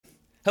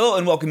Hello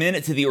and welcome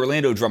in to the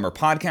Orlando Drummer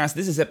Podcast.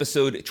 This is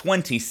episode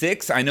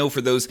 26. I know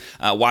for those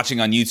watching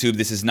on YouTube,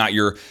 this is not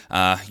your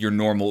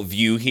normal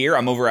view here.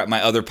 I'm over at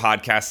my other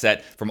podcast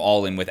set from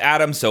All In with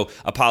Adam, so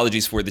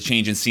apologies for the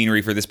change in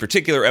scenery for this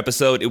particular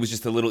episode. It was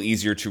just a little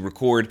easier to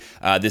record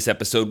this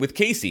episode with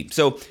Casey.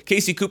 So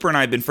Casey Cooper and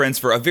I have been friends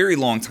for a very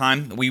long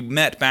time. We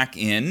met back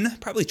in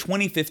probably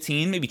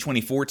 2015, maybe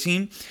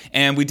 2014,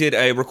 and we did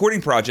a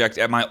recording project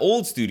at my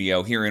old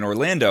studio here in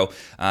Orlando.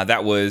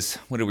 That was,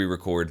 what did we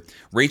record?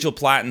 Rachel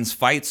Platten's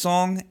Fight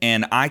Song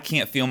and I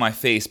Can't Feel My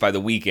Face by The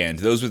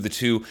Weeknd. Those were the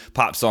two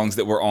pop songs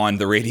that were on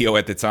the radio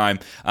at the time.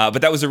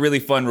 But that was a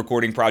really fun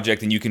recording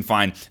project, and you can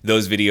find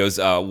those videos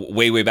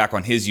way back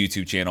on his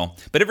YouTube channel.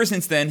 But ever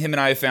since then, him and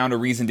I have found a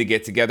reason to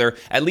get together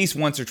at least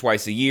once or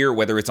twice a year,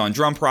 whether it's on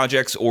drum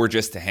projects or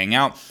just to hang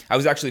out. I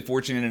was actually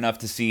fortunate enough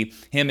to see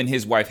him and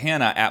his wife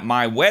Hannah at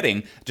my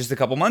wedding just a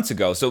couple months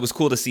ago. So it was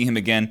cool to see him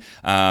again,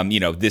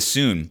 this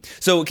soon.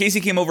 So Casey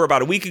came over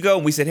about a week ago,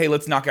 and we said, hey,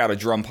 let's knock out a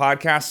drum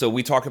podcast. So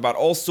we talked about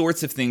all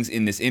sorts of things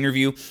in this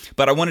interview,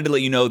 but I wanted to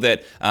let you know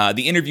that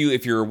the interview,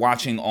 if you're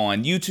watching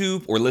on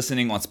YouTube or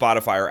listening on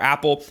Spotify or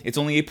Apple, it's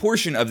only a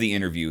portion of the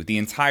interview. The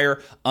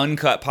entire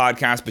uncut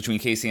podcast between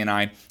Casey and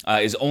I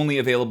is only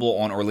available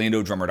on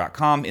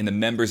OrlandoDrummer.com in the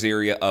members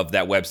area of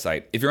that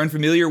website. If you're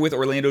unfamiliar with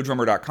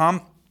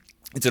OrlandoDrummer.com,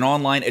 it's an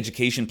online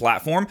education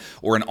platform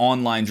or an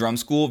online drum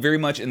school, very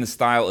much in the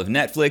style of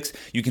Netflix.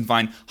 You can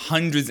find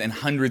hundreds and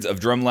hundreds of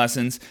drum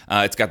lessons.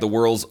 It's got the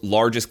world's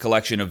largest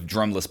collection of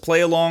drumless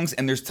play-alongs,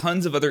 and there's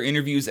tons of other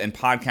interviews and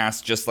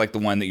podcasts just like the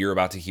one that you're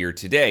about to hear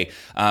today.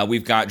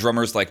 We've got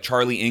drummers like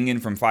Charlie Ingen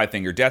from Five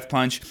Finger Death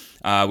Punch.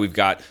 We've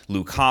got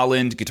Luke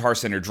Holland, Guitar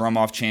Center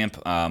drum-off champ,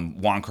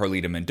 Juan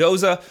Carlito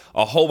Mendoza.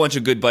 A whole bunch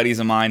of good buddies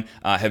of mine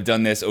have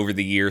done this over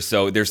the years.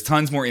 So there's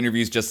tons more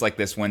interviews just like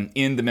this one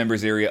in the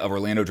members area of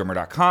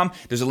OrlandoDrummer.com.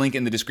 There's a link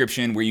in the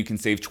description where you can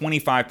save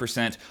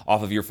 25%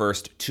 off of your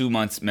first 2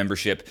 months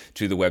membership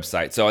to the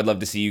website. So I'd love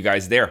to see you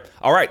guys there.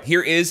 All right,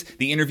 here is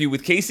the interview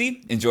with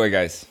Casey. Enjoy,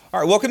 guys. All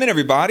right, welcome in,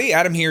 everybody.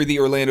 Adam here, the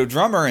Orlando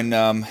Drummer,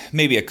 and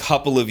maybe a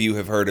couple of you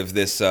have heard of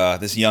this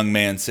young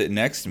man sitting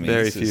next to me.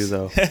 Very few,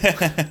 though.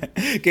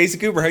 Casey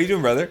Cooper, how you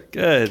doing, brother?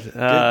 Good.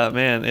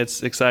 Man,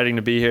 it's exciting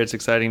to be here. It's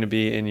exciting to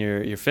be in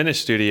your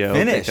finished studio.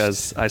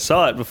 Because I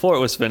saw it before it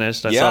was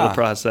finished. I saw the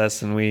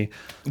process, and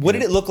What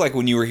did it look like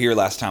when you were here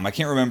last time? I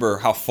can't remember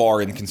how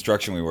far in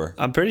construction we were.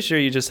 I'm pretty sure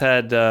you just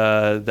had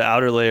the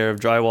outer layer of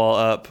drywall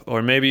up,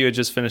 or maybe you had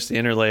just finished the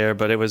inner layer,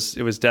 but it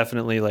was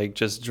definitely like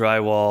just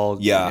drywall.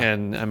 Yeah.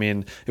 And I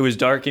mean, it was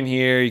dark in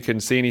here. You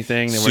couldn't see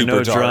anything. There were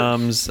no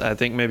drums. I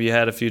think maybe you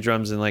had a few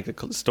drums in like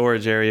a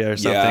storage area or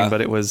something,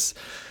 but it was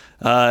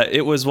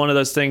one of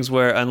those things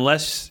where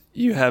unless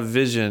you have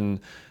vision,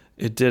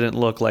 it didn't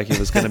look like it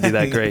was going to be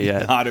that great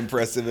yet. Not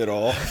impressive at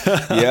all.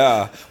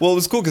 Yeah. Well, it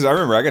was cool because I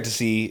remember I got to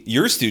see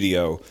your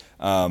studio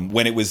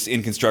when it was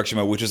in construction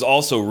mode, which is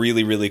also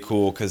really, really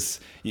cool because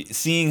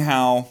seeing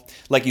how,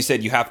 like you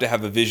said, you have to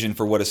have a vision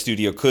for what a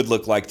studio could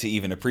look like to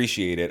even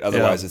appreciate it.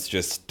 Otherwise, it's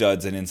just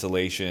studs and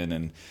insulation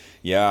and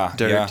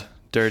dirt.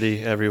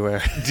 Dirty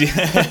everywhere.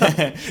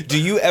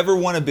 Do you ever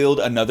want to build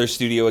another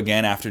studio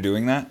again after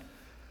doing that?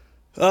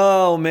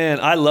 Oh man,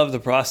 I love the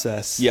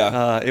process.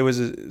 Yeah. It was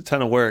a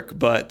ton of work,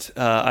 but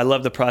I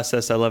love the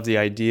process. I love the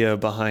idea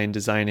behind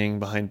designing,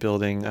 behind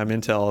building. I'm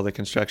into all the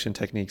construction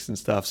techniques and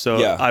stuff.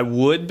 So I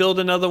would build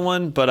another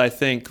one, but I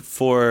think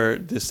for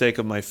the sake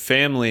of my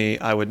family,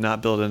 I would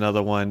not build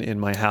another one in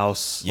my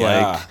house.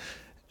 Like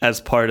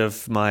as part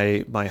of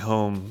my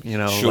home,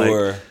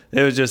 Sure. Like,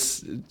 it was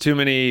just too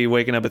many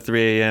waking up at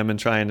 3 a.m. and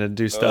trying to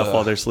do stuff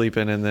while they're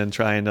sleeping, and then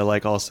trying to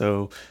like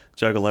also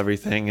juggle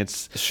everything.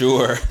 It's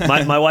sure.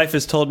 my wife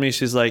has told me,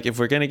 she's like, if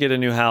we're gonna get a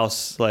new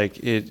house, like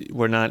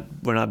we're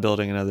not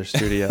building another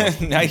studio.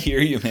 I hear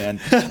you, man.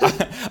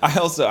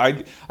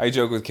 I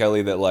joke with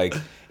Kelly that like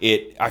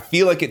I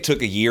feel like it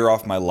took a year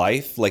off my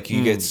life. Like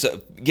you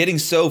getting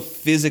so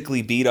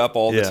physically beat up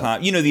all the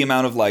time. You know, the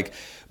amount of like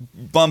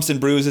bumps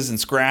and bruises and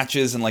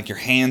scratches, and like your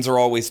hands are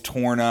always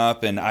torn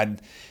up,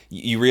 and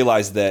you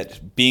realize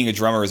that being a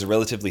drummer is a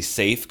relatively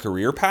safe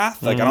career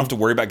path. Like I don't have to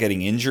worry about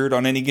getting injured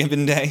on any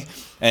given day.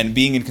 And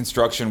being in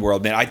construction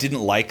world, man, I didn't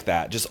like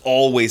that. Just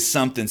always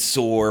something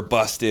sore,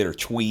 busted, or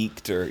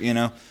tweaked, or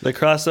The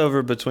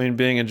crossover between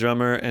being a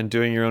drummer and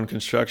doing your own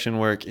construction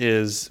work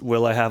is,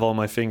 will I have all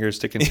my fingers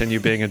to continue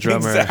being a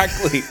drummer?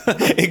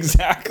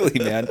 Exactly,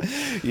 man.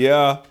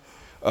 Yeah.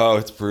 Oh,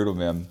 it's brutal,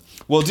 man.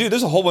 Well, dude,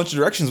 there's a whole bunch of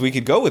directions we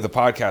could go with a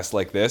podcast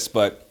like this,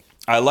 but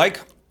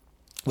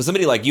with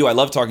somebody like you, I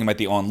love talking about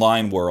the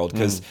online world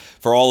because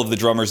for all of the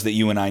drummers that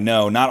you and I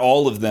know, not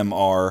all of them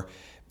are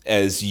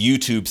as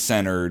YouTube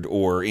centered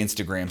or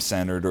Instagram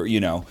centered or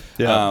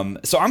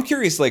so I'm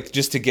curious, like,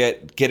 just to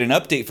get an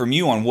update from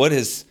you on what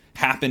has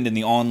happened in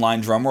the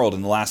online drum world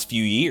in the last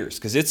few years,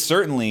 because it's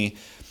certainly,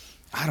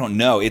 I don't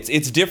know,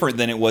 it's different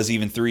than it was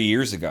even 3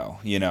 years ago,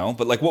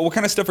 but like what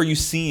kind of stuff are you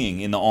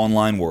seeing in the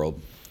online world?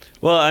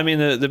 Well, I mean,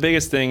 the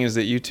biggest thing is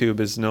that YouTube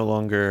is no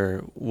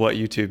longer what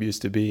YouTube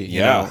used to be. You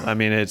know? I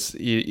mean, it's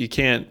you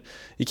can't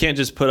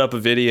just put up a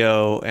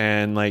video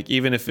and like,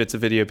 even if it's a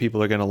video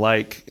people are going to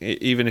like,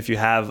 even if you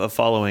have a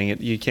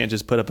following, you can't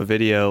just put up a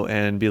video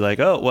and be like,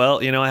 oh,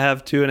 well, you know, I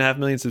have 2.5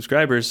 million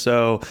subscribers,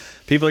 so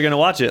people are going to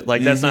watch it.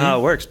 Like, that's not how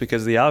it works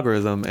because of the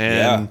algorithm.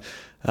 And,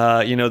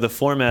 you know, the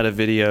format of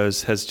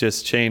videos has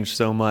just changed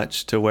so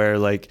much to where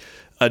like,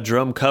 a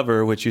drum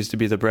cover, which used to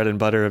be the bread and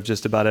butter of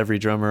just about every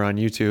drummer on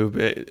YouTube,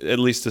 at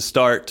least to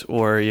start,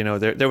 or, you know,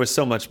 there was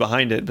so much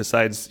behind it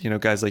besides, you know,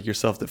 guys like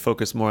yourself that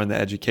focus more on the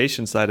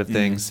education side of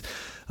things.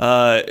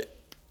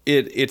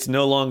 It's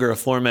no longer a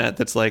format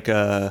that's like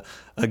a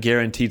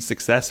guaranteed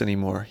success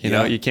anymore. You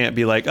know, you can't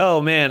be like, oh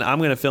man, I'm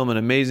going to film an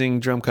amazing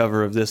drum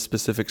cover of this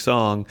specific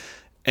song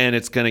and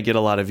it's going to get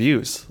a lot of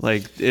views.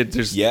 Like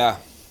there's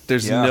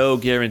no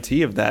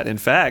guarantee of that. In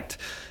fact,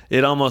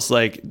 it almost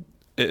like,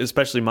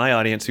 especially my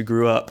audience who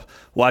grew up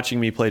watching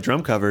me play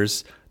drum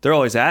covers, they're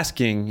always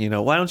asking, you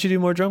know, why don't you do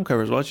more drum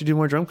covers? Why don't you do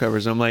more drum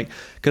covers? And I'm like,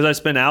 because I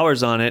spend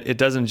hours on it. It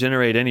doesn't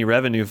generate any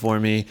revenue for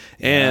me.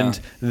 And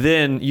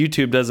then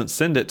YouTube doesn't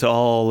send it to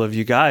all of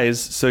you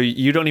guys. So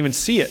you don't even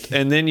see it.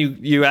 And then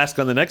you ask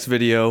on the next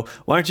video,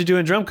 why aren't you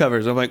doing drum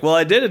covers? I'm like, well,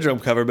 I did a drum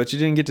cover, but you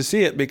didn't get to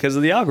see it because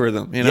of the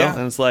algorithm, you know?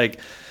 And it's like,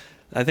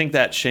 I think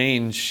that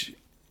change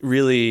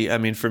really, I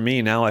mean, for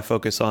me now, I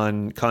focus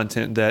on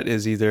content that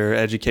is either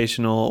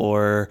educational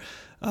or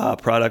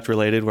product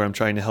related, where I'm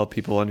trying to help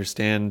people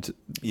understand,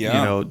 you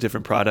know,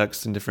 different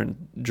products and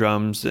different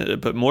drums,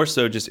 but more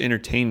so just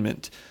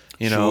entertainment.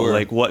 You know,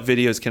 like what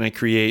videos can I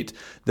create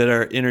that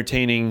are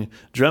entertaining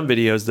drum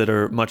videos that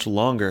are much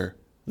longer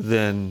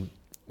than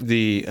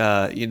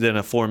than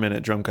a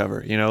 4-minute drum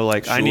cover. You know,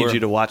 like I need you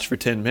to watch for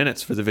 10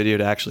 minutes for the video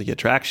to actually get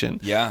traction.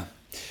 Yeah.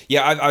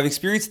 I've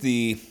experienced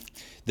the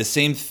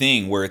same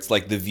thing where it's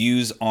like the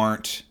views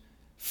aren't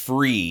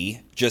free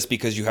just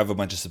because you have a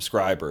bunch of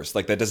subscribers.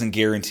 Like that doesn't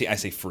guarantee, I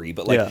say free,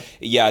 but like,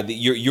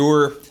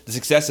 the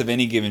success of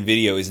any given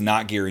video is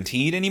not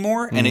guaranteed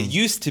anymore. And it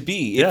used to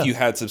be, if you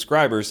had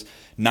subscribers,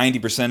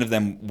 90% of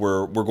them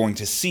were going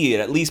to see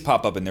it at least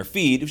pop up in their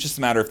feed. It was just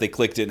a matter if they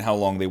clicked it and how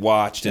long they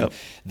watched. And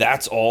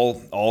that's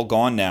all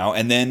gone now.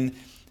 And then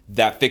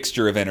that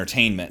fixture of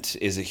entertainment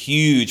is a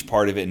huge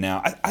part of it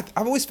now. I've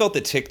always felt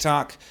that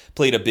TikTok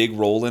played a big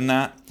role in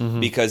that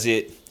because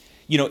it,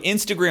 you know,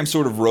 Instagram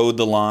sort of rode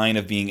the line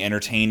of being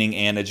entertaining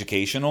and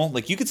educational.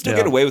 Like you could still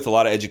get away with a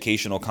lot of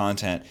educational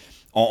content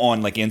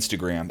on like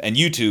Instagram, and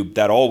YouTube,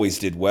 that always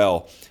did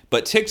well.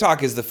 But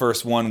TikTok is the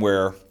first one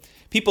where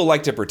people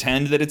like to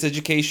pretend that it's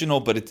educational,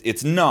 but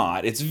it's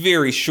not. It's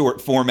very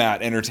short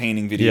format,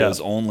 entertaining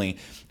videos only.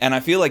 And I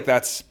feel like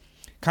that's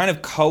kind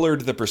of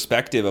colored the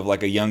perspective of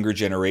like a younger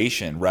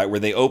generation, right? Where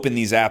they open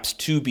these apps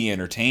to be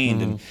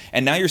entertained.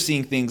 And now you're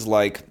seeing things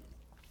like,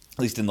 at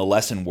least in the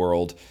lesson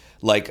world,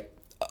 like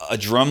a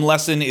drum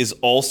lesson is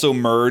also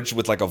merged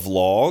with like a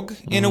vlog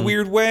in a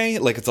weird way.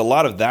 Like it's a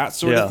lot of that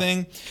sort of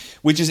thing,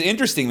 which is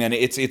interesting, man.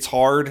 It's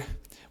hard.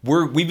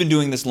 We've been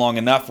doing this long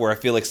enough where I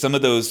feel like some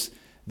of those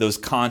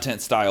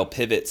content style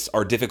pivots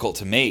are difficult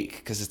to make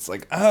because it's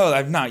like, oh,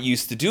 I'm not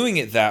used to doing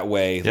it that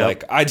way.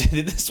 Like I did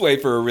it this way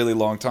for a really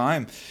long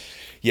time.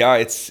 Yeah,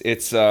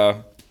 it's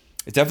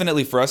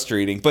definitely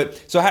frustrating.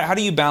 But so how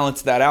do you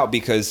balance that out?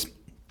 Because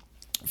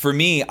for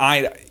me,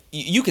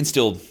 you can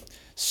still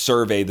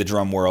survey the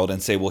drum world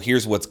and say, well,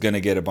 here's what's going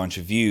to get a bunch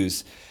of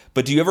views.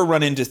 But do you ever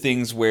run into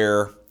things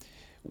where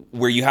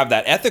you have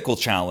that ethical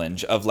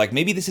challenge of like,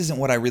 maybe this isn't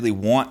what I really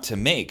want to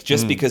make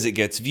just because it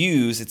gets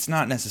views? It's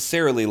not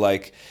necessarily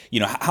like, you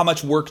know, how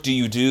much work do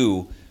you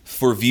do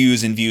for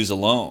views and views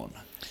alone,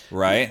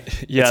 right?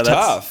 Yeah, it's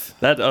tough.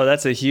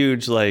 That's a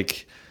huge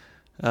like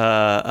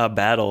a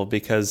battle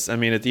because I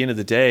mean, at the end of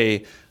the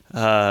day,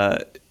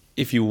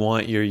 if you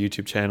want your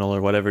YouTube channel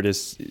or whatever it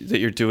is that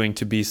you're doing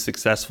to be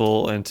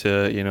successful and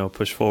to, you know,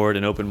 push forward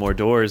and open more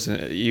doors,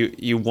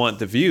 you want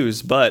the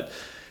views. But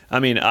I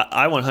mean,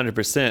 I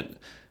 100%,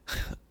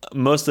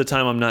 most of the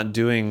time I'm not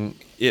doing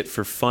it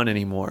for fun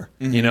anymore,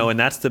 you know, and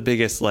that's the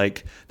biggest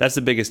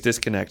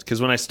disconnect.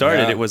 Because when I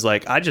started, it was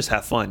like, I just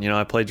have fun. You know,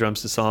 I play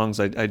drums to songs.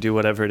 I do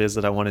whatever it is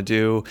that I want to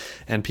do.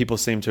 And people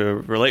seem to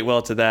relate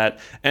well to that.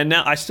 And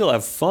now I still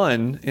have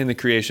fun in the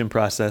creation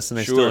process. And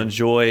I still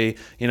enjoy,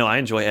 you know, I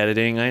enjoy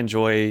editing. I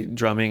enjoy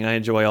drumming. I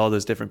enjoy all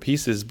those different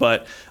pieces.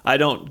 But I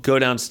don't go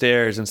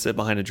downstairs and sit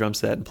behind a drum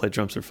set and play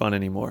drums for fun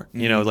anymore.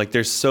 You know, like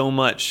there's so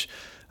much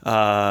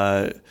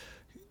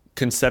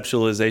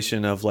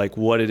conceptualization of like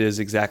what it is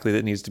exactly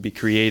that needs to be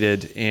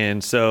created.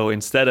 And so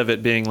instead of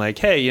it being like,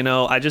 hey, you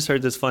know, I just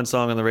heard this fun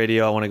song on the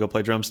radio, I want to go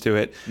play drums to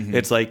it.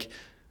 It's like,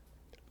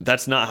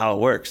 that's not how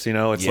it works. You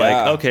know, it's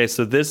like, okay,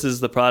 so this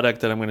is the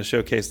product that I'm going to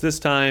showcase this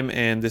time.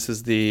 And this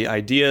is the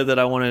idea that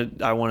I want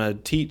to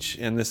teach.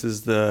 And this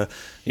is the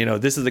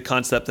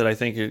concept that I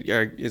think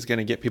is going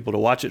to get people to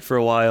watch it for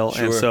a while.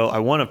 And so I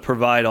want to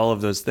provide all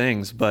of those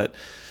things, but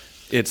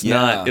it's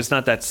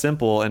not that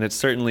simple, and it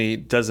certainly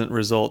doesn't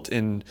result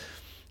in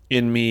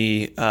in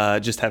me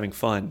just having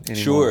fun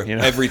anymore. Sure. You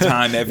know? Every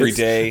time, every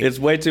day. It's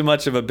way too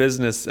much of a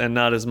business and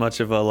not as much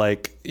of a,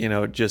 like, you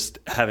know, just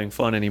having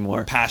fun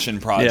anymore.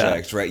 Passion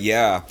project, right?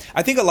 Yeah.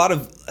 I think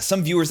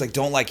some viewers like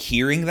don't like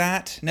hearing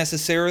that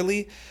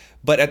necessarily,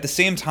 but at the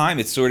same time,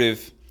 it's sort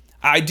of,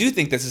 I do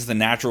think this is the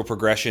natural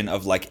progression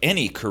of like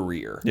any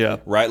career. Yeah.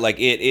 Right? Like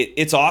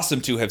it's awesome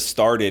to have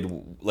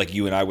started like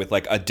you and I with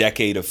like a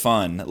decade of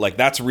fun. Like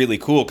that's really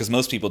cool because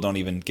most people don't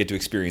even get to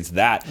experience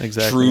that.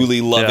 Exactly.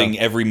 Truly loving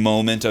every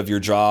moment of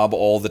your job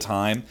all the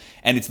time.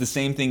 And it's the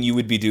same thing you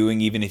would be doing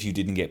even if you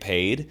didn't get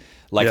paid.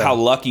 Like how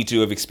lucky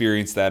to have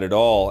experienced that at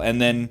all.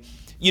 And then,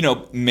 you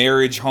know,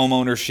 marriage, home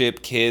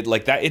ownership, kid,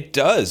 like that, it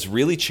does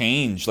really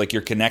change like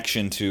your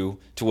connection to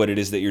what it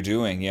is that you're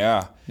doing.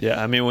 Yeah. Yeah,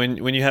 I mean,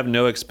 when you have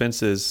no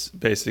expenses,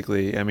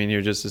 basically, I mean,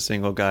 you're just a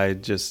single guy,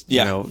 just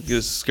you know,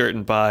 just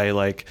skirting by.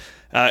 Like,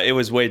 it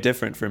was way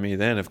different for me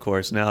then. Of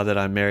course, now that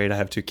I'm married, I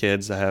have 2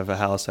 kids, I have a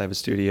house, I have a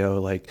studio.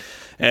 Like,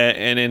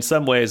 and in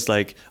some ways,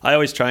 like, I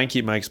always try and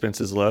keep my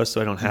expenses low, so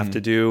I don't have to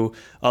do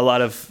a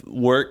lot of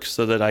work,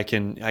 so that I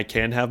can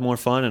have more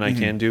fun and I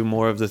can do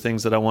more of the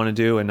things that I want to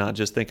do, and not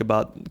just think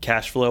about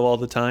cash flow all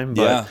the time.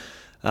 But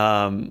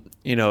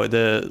you know,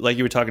 like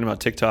you were talking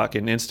about TikTok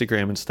and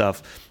Instagram and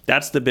stuff,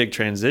 that's the big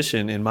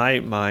transition in my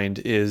mind,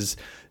 is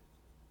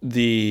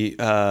the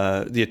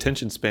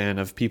attention span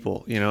of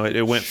people. You know,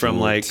 it went from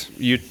like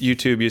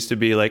YouTube used to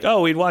be like,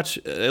 oh, we'd watch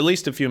at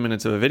least a few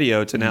minutes of a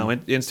video, to now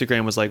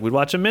Instagram was like, we'd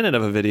watch a minute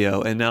of a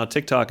video, and now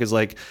TikTok is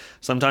like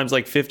sometimes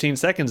like 15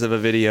 seconds of a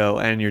video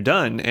and you're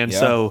done. And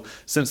so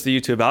since the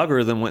YouTube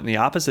algorithm went in the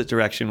opposite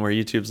direction, where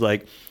YouTube's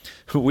like,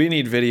 we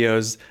need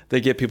videos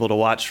that get people to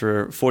watch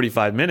for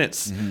 45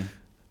 minutes.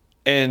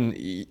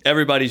 And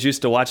everybody's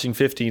used to watching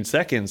 15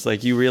 seconds.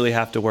 Like, you really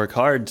have to work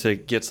hard to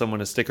get someone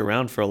to stick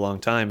around for a long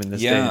time in this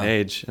day and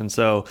age. And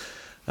so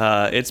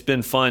it's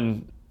been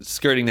fun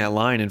skirting that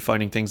line and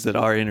finding things that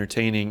are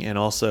entertaining and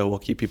also will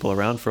keep people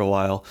around for a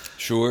while.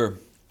 Sure.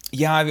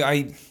 Yeah,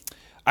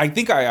 I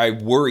think I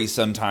worry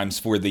sometimes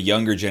for the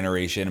younger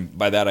generation.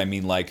 By that I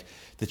mean like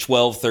the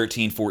 12,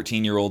 13,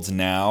 14-year-olds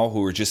now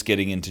who are just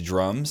getting into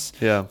drums.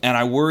 Yeah. And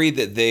I worry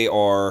that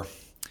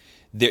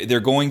they're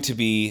going to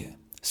be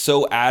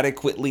so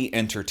adequately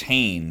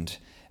entertained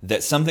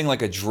that something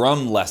like a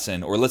drum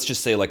lesson, or let's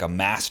just say like a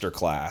master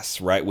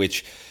class, right,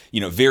 which, you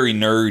know, very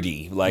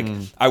nerdy, like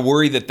I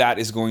worry that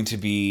is going to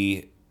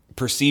be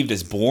perceived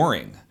as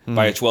boring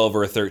by a 12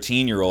 or a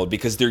 13-year-old,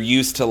 because they're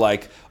used to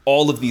like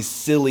all of these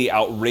silly,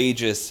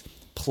 outrageous,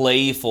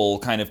 playful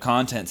kind of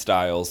content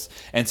styles.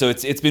 And so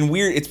it's been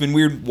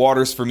weird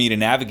waters for me to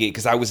navigate,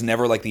 because I was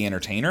never like the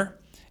entertainer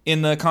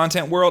in the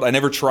content world. I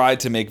never tried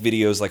to make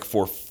videos like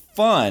for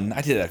fun.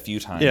 I did that a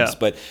few times,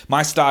 but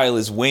my style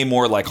is way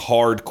more like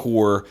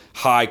hardcore,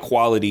 high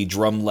quality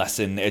drum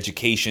lesson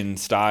education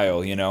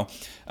style, you know?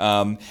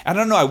 I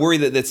don't know. I worry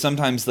that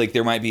sometimes like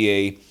there might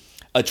be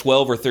a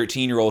 12 or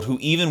 13-year-old who,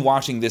 even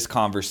watching this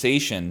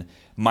conversation,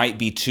 might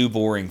be too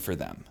boring for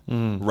them,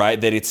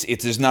 right? That it's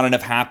there's not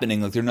enough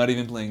happening. Like, they're not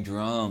even playing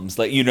drums.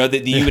 Like, you know,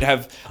 that you would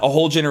have a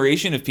whole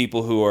generation of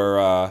people who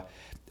are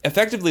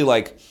effectively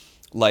like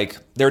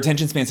their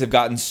attention spans have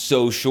gotten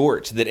so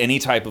short that any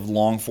type of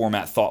long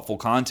format, thoughtful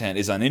content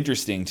is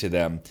uninteresting to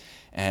them.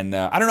 And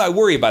I don't know. I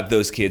worry about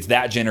those kids,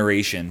 that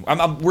generation.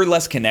 We're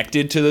less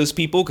connected to those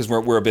people because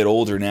we're a bit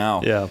older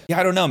now. Yeah.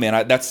 I don't know,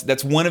 man.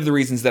 That's one of the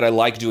reasons that I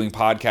like doing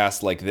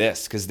podcasts like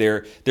this, because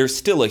there's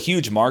still a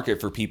huge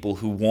market for people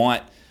who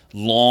want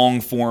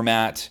long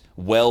format,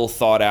 well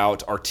thought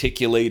out,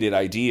 articulated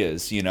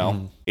ideas, you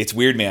know? It's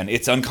weird, man.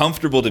 It's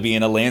uncomfortable to be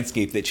in a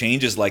landscape that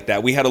changes like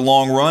that. We had a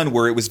long run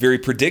where it was very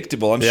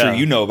predictable. I'm sure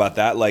you know about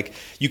that. Like,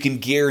 you can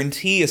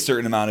guarantee a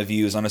certain amount of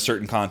views on a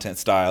certain content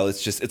style.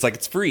 It's like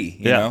it's free,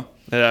 you know?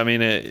 I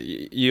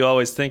mean, you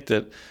always think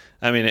that,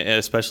 I mean,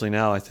 especially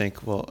now, I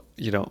think, well,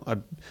 you know,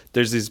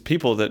 there's these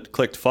people that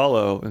clicked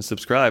follow and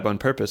subscribe on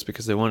purpose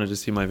because they wanted to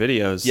see my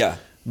videos. Yeah.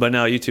 But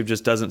now YouTube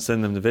just doesn't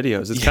send them the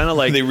videos. It's kind of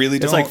like, they really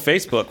don't. It's like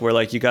Facebook, where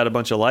like you got a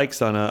bunch of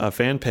likes on a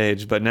fan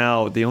page, but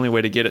now the only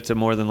way to get it to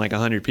more than like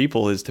 100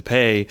 people is to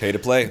pay to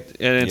play.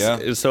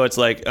 And so it's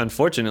like,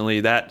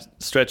 unfortunately, that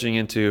stretching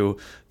into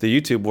the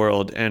YouTube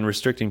world and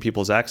restricting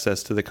people's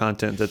access to the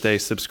content that they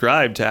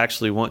subscribe to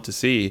actually want to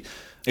see.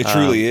 It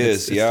truly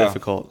is. It's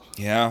difficult.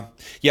 Yeah.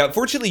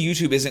 Fortunately,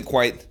 YouTube isn't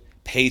quite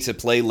pay to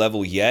play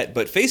level yet,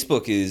 but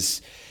Facebook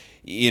is.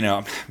 You know,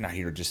 I'm not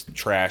here to just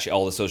trash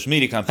all the social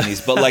media companies,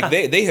 but like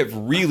they have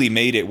really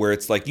made it where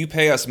it's like, you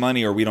pay us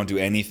money or we don't do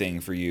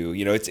anything for you.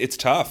 You know, it's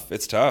tough.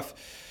 It's tough.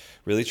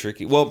 Really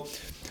tricky. Well,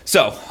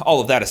 so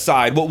all of that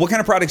aside, what kind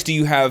of products do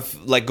you have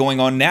like going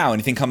on now?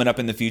 Anything coming up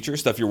in the future?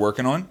 Stuff you're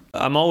working on?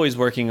 I'm always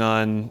working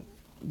on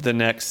the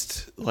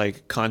next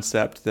like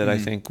concept that I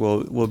think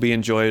will be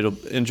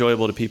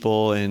enjoyable to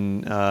people,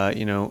 and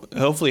you know,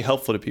 hopefully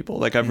helpful to people.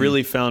 Like, I've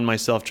really found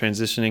myself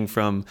transitioning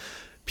from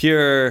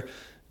pure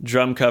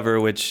drum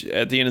cover, which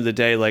at the end of the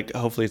day, like,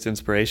 hopefully it's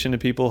inspiration to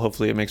people.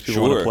 Hopefully it makes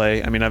people want to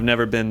play. I mean, I've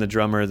never been the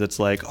drummer that's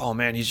like, oh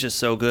man, he's just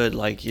so good.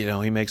 Like, you know,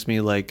 he makes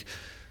me like,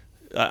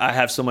 I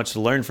have so much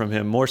to learn from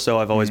him. More so,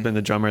 I've always been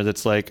the drummer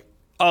that's like,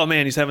 oh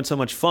man, he's having so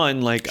much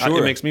fun. Like Sure.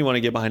 it makes me want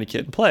to get behind a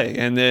kit and play.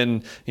 And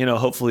then,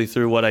 hopefully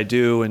through what I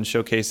do and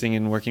showcasing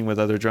and working with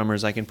other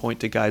drummers, I can point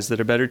to guys that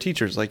are better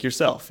teachers like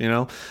yourself,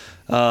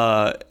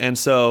 and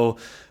so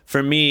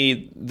for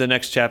me, the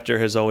next chapter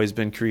has always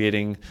been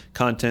creating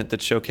content that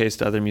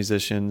showcased other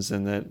musicians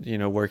and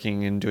that,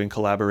 working and doing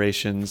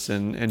collaborations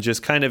and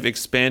just kind of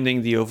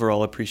expanding the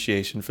overall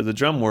appreciation for the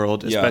drum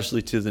world,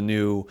 especially to the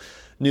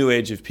new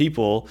age of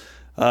people.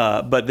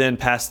 But then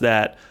past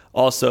that,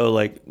 also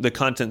like the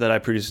content that I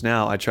produce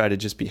now, I try to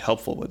just be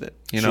helpful with it.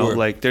 Sure.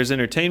 Like there's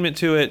entertainment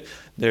to it,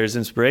 there's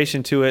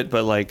inspiration to it,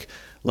 but like,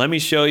 let me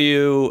show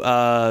you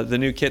the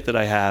new kit that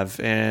I have.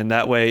 And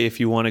that way, if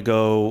you want to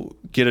go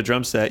get a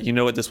drum set, you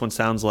know what this one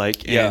sounds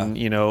like. And,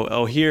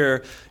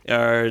 here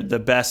are the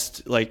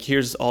best, like,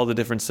 here's all the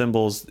different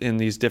cymbals in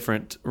these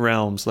different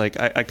realms. Like,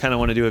 I kind of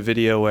want to do a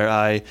video where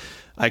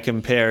I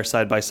compare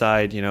side by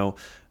side,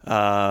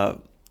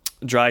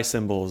 dry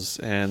cymbals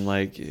and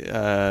like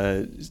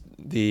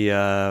the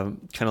kind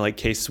of like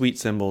case sweet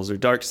cymbals or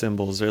dark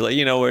cymbals or like,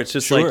 where it's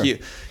just Sure. like you,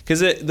 because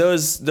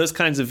those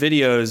kinds of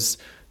videos,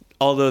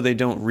 although they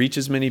don't reach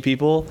as many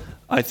people,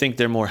 I think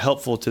they're more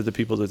helpful to the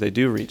people that they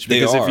do reach.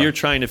 Because if you're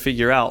trying to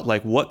figure out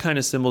like what kind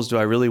of cymbals do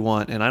I really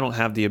want, and I don't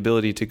have the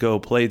ability to go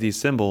play these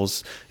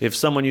cymbals, if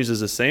someone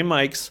uses the same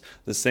mics,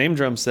 the same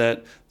drum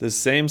set, the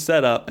same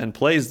setup, and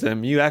plays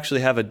them, you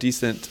actually have a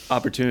decent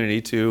opportunity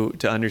to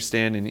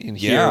understand and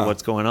hear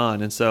what's going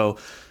on. And so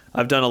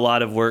I've done a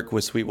lot of work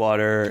with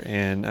Sweetwater,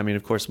 and I mean,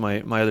 of course,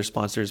 my other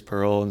sponsors,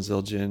 Pearl and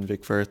Zildjian,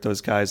 Vic Firth,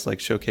 those guys like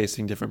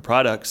showcasing different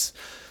products.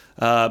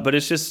 But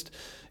it's just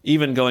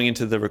even going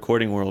into the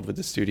recording world with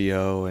the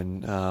studio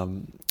and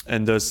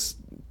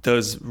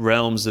those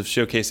realms of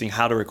showcasing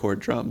how to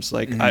record drums.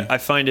 Like I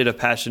find it a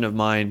passion of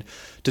mine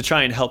to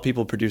try and help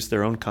people produce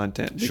their own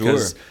content,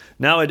 because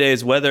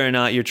nowadays, whether or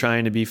not you're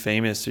trying to be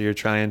famous or you're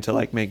trying to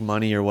like make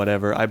money or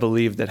whatever, I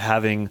believe that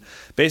having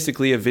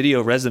basically a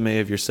video resume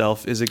of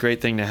yourself is a great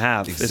thing to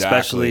have,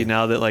 especially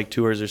now that like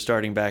tours are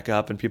starting back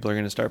up and people are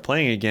going to start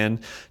playing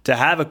again. To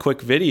have a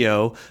quick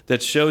video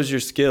that shows your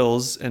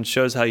skills and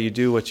shows how you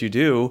do what you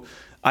do,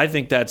 I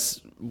think that's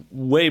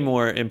way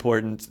more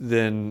important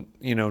than,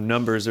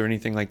 numbers or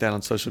anything like that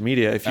on social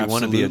media. If you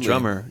want to be a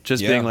drummer,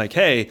 just being like,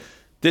 hey,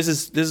 this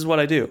is what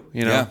I do,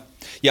 Yeah.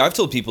 I've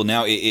told people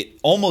now it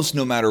almost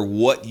no matter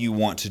what you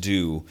want to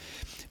do,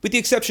 with the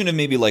exception of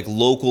maybe like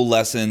local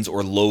lessons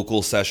or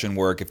local session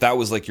work, if that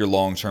was like your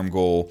long-term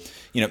goal,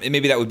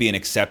 maybe that would be an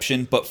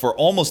exception. But for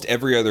almost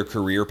every other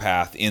career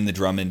path in the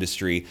drum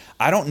industry,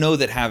 I don't know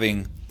that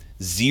having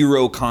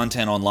zero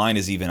content online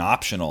is even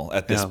optional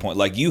at this point.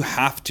 Like you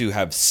have to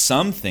have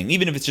something,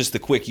 even if it's just the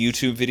quick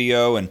YouTube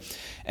video.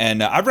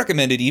 And I've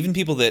recommended even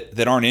people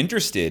that aren't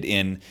interested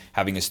in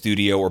having a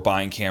studio or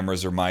buying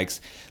cameras or mics,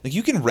 like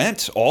you can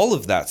rent all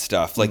of that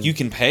stuff. Like you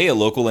can pay a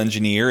local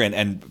engineer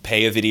and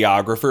pay a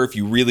videographer if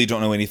you really don't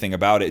know anything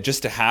about it,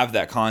 just to have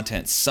that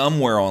content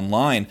somewhere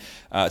online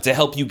to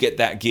help you get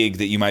that gig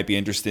that you might be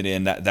interested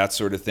in, that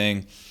sort of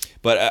thing.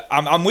 But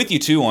I'm with you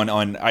too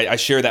on I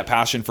share that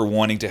passion for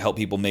wanting to help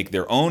people make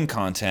their own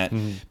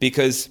content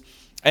because,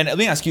 and let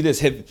me ask you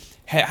this,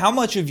 how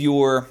much of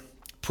your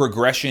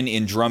progression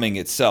in drumming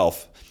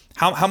itself,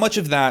 how much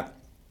of that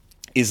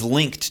is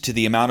linked to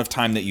the amount of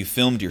time that you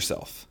filmed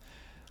yourself?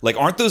 Like,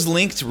 aren't those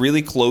linked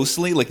really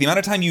closely? Like the amount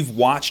of time you've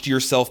watched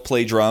yourself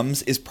play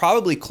drums is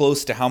probably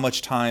close to how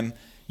much time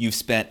you've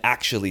spent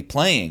actually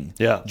playing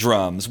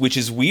drums, which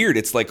is weird.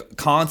 It's like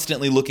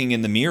constantly looking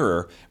in the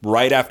mirror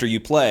right after you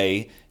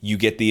play, you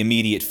get the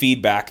immediate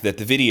feedback that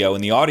the video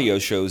and the audio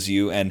shows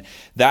you. And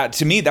that,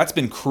 to me, that's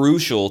been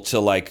crucial to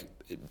like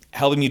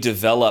helping me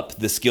develop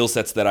the skill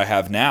sets that I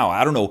have now.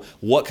 I don't know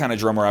what kind of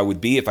drummer I would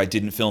be if I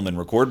didn't film and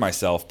record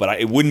myself, but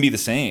it wouldn't be the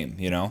same,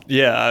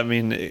 Yeah, I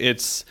mean,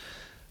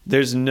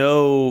 there's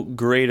no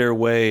greater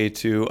way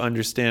to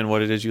understand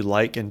what it is you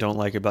like and don't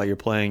like about your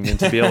playing than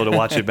to be able to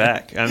watch it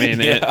back. I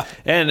mean,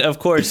 and of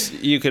course,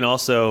 you can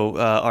also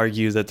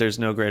argue that there's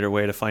no greater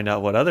way to find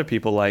out what other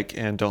people like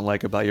and don't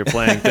like about your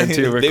playing than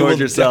to record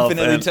yourself. They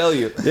will definitely tell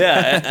you.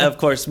 Yeah, of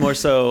course, more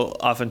so,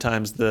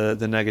 oftentimes the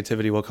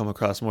negativity will come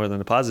across more than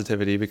the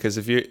positivity, because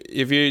if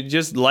you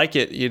just like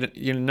it,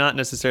 you're not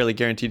necessarily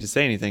guaranteed to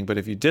say anything, but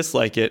if you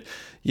dislike it,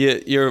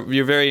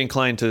 you're very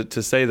inclined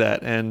to say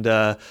that. And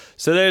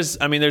so there's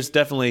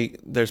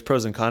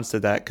pros and cons to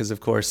that, because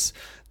of course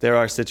there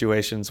are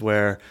situations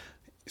where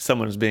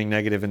someone's being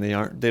negative and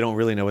they don't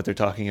really know what they're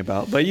talking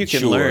about, but you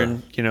can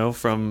learn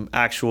from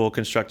actual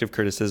constructive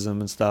criticism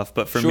and stuff.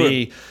 But for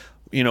me,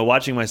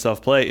 watching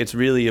myself play, it's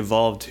really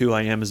evolved who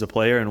I am as a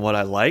player and what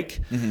I like.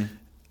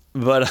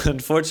 But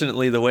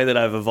unfortunately, the way that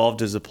I've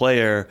evolved as a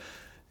player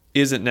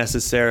isn't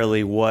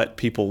necessarily what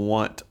people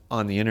want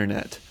on the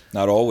internet.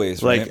 Not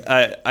always, right?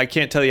 Like, I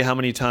can't tell you how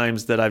many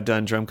times that I've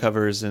done drum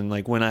covers, and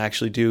like when I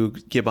actually do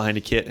get behind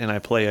a kit and I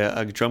play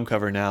a drum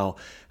cover now,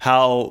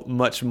 how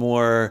much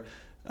more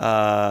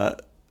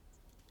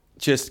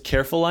just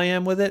careful I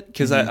am with it,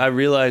 because I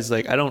realize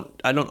like I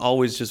don't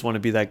always just want to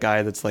be that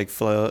guy that's like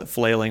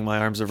flailing my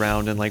arms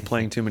around and like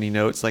playing too many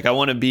notes. Like I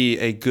want to be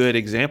a good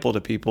example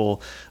to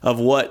people of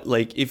what,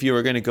 like, if you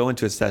were going to go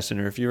into a session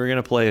or if you were going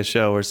to play a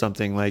show or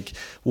something, like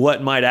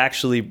what might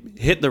actually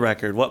hit the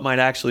record, what might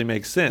actually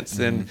make sense,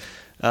 and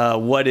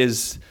what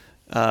is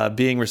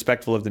being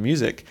respectful of the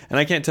music. And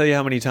I can't tell you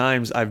how many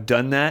times I've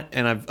done that,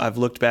 and I've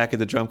looked back at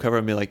the drum cover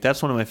and be like,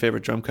 that's one of my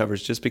favorite drum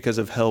covers just because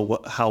of how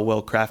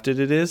well crafted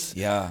it is.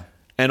 Yeah.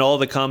 And all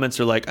the comments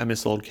are like, I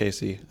miss old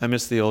Casey. I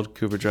miss the old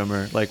Cooper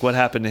drummer. Like, what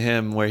happened to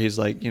him where he's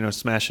like, you know,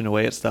 smashing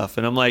away at stuff?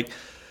 And I'm like,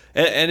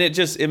 and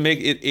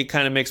it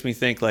kind of makes me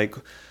think like,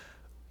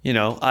 you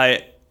know,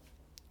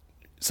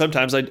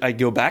 sometimes I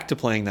go back to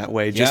playing that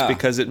way just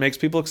because it makes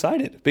people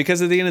excited.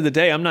 Because at the end of the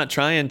day, I'm not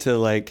trying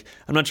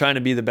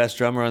to be the best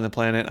drummer on the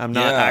planet. I'm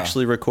not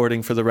actually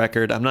recording for the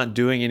record. I'm not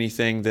doing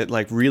anything that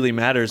like really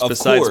matters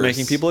besides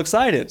making people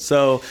excited.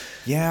 So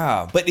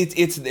yeah, but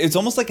it's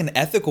almost like an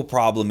ethical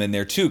problem in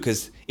there too,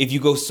 because if you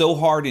go so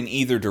hard in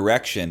either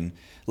direction,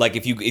 like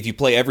if you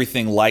play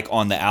everything like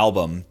on the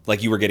album,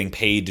 like you were getting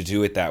paid to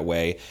do it that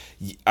way,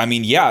 I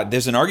mean, yeah,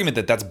 there's an argument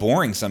that that's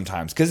boring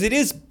sometimes, because it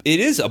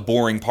is a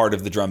boring part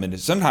of the drum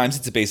industry. Sometimes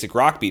it's a basic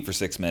rock beat for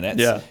 6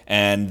 minutes,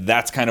 and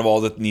that's kind of all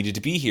that needed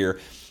to be here.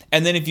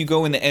 And then if you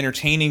go in the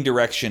entertaining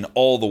direction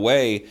all the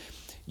way,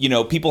 you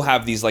know, people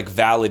have these like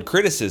valid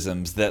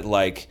criticisms that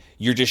like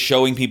you're just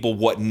showing people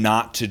what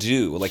not to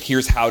do. Like,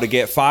 here's how to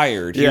get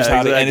fired. Here's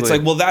how to, and it's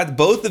like, well, that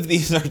both of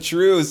these are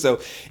true. So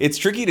it's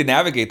tricky to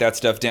navigate that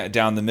stuff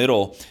down the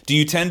middle. Do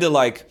you tend to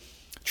like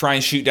try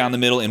and shoot down the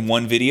middle in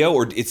one video,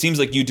 or it seems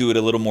like you do it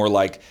a little more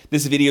like,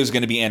 this video is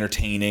going to be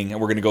entertaining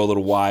and we're going to go a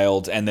little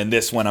wild, and then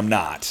this one I'm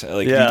not?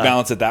 Like, you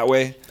balance it that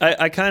way?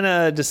 I kind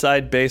of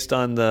decide based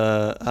on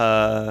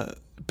the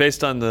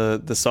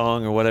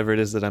song or whatever it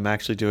is that I'm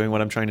actually doing,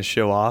 what I'm trying to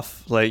show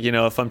off. Like, you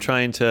know, if I'm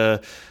trying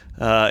to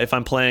if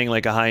I'm playing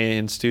like a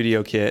high-end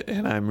studio kit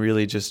and I'm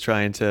really just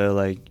trying to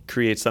like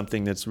create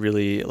something that's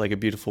really like a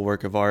beautiful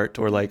work of art,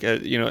 or like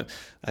you know,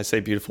 I say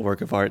beautiful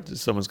work of art,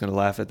 someone's going to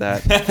laugh at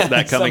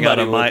that coming out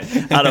of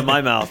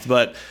my mouth.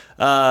 But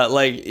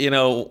like, you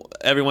know,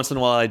 every once in a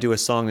while I do a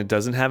song that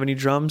doesn't have any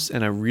drums,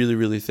 and I really,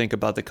 really think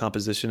about the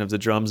composition of the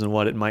drums and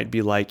what it might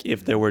be like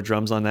if there were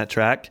drums on that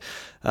track.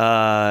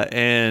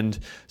 And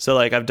so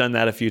like I've done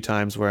that a few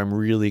times where I'm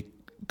really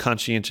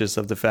conscientious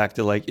of the fact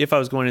that like if I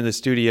was going in the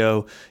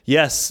studio,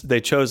 yes, they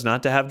chose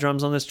not to have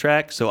drums on this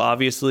track, so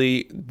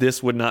obviously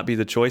this would not be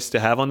the choice to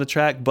have on the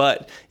track,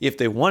 but if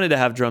they wanted to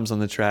have drums on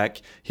the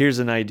track, here's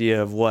an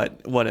idea of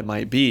what it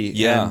might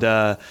be. And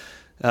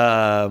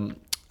I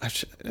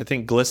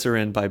think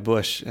Glycerin by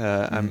Bush,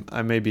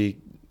 I may be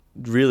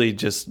really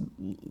just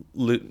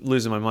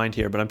losing my mind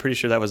here, but I'm pretty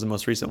sure that was the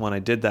most recent one I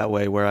did that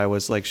way, where I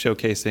was like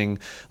showcasing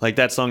like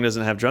that song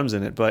doesn't have drums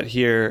in it, but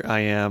here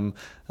I am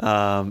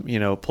you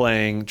know,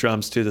 playing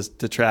drums to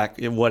the track,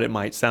 what it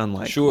might sound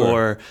like. Sure.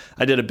 Or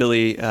I did a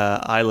Billie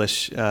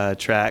Eilish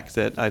track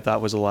that I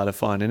thought was a lot of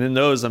fun, and in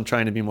those I'm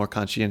trying to be more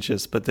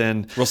conscientious, but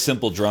then real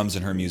simple drums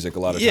in her music a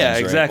lot of times,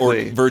 right?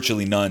 Exactly. Or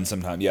virtually none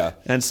sometimes.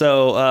 And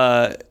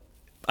so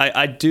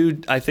I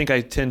think I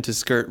tend to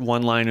skirt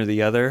one line or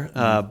the other,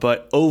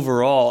 but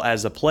overall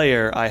as a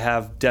player, I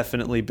have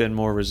definitely been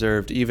more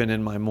reserved, even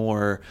in my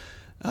more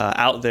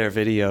out there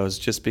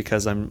videos, just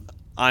because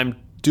I'm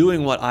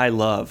doing what I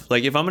love.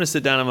 Like if I'm going to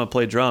sit down and I'm going to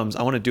play drums,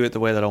 I want to do it the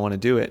way that I want to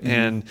do it.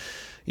 And,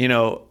 you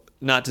know,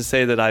 not to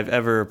say that I've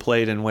ever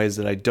played in ways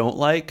that I don't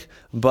like,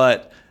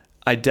 but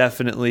I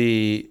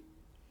definitely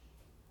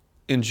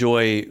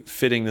enjoy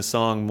fitting the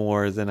song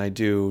more than I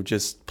do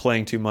just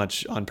playing too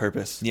much on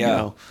purpose. Yeah. You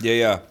know?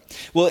 Yeah.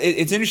 Well,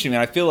 it's interesting, man.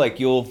 I feel like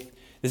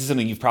this is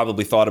something you've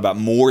probably thought about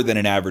more than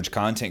an average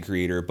content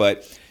creator,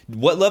 but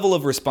what level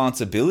of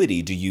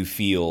responsibility do you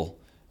feel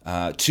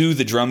to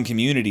the drum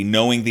community,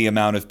 knowing the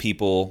amount of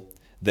people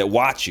that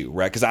watch you,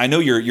 right? Because I know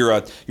you're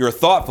a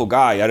thoughtful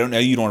guy. I don't know,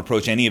 you don't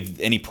approach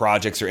any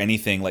projects or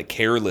anything like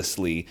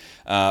carelessly,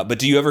 but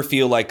do you ever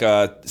feel like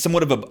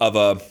somewhat of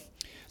a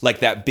like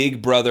that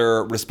big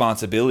brother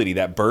responsibility,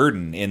 that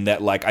burden, in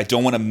that like, I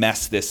don't want to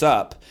mess this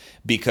up,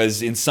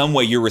 because in some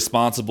way you're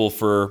responsible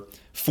for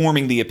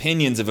forming the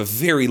opinions of a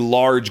very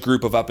large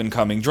group of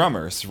up-and-coming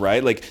drummers,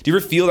 right? Like, do you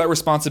ever feel that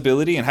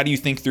responsibility, and how do you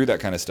think through that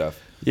kind of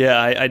stuff? Yeah,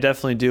 I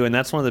definitely do, and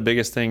that's one of the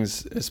biggest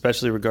things,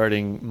 especially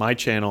regarding my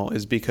channel,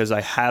 is because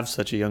I have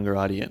such a younger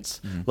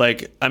audience.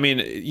 Like, I mean,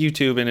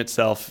 YouTube in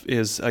itself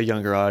is a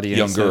younger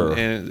audience.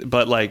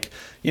 But like,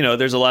 you know,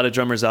 there's a lot of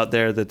drummers out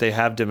there that they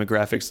have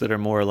demographics that are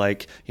more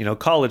like, you know,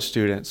 college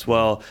students.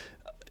 Well,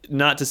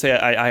 not to say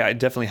I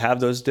definitely have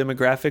those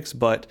demographics,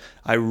 but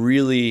I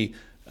really...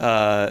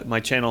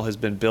 my channel has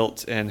been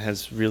built and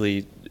has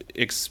really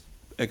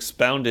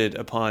expounded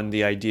upon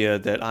the idea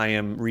that I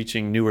am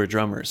reaching newer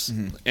drummers.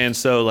 And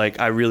so like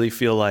I really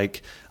feel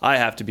like I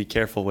have to be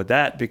careful with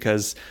that,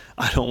 because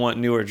I don't want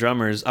newer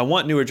drummers. I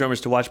want newer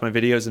drummers to watch my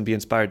videos and be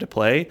inspired to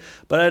play,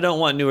 but I don't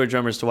want newer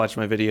drummers to watch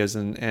my videos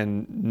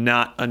and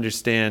not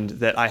understand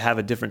that I have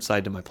a different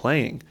side to my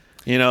playing.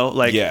 You know,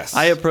 like yes.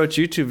 I approach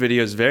YouTube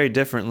videos very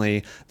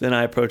differently than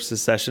I approach the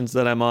sessions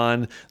that I'm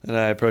on, than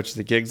I approach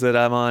the gigs that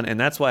I'm on. And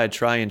that's why I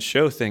try and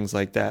show things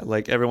like that.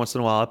 Like every once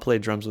in a while I play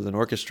drums with an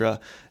orchestra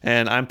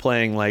and I'm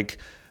playing like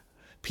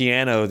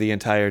piano the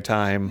entire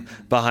time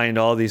behind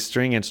all these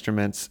string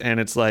instruments. And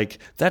it's like,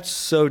 that's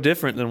so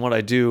different than what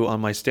I do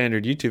on my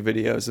standard YouTube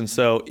videos. And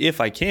so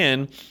if I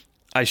can,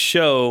 I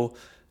show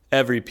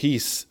every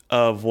piece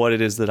of what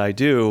it is that I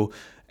do.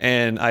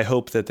 And I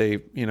hope that they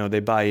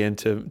buy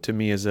into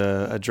me as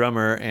a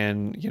drummer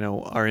and,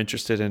 are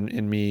interested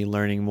in me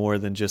learning more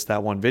than just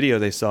that one video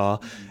they saw.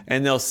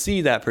 And they'll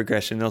see that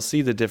progression. They'll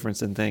see the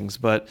difference in things.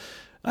 But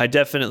I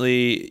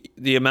definitely,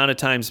 the amount of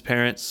times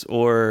parents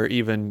or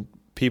even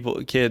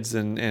kids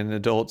and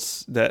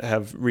adults that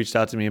have reached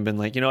out to me and been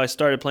like, I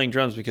started playing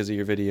drums because of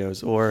your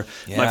videos, or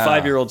my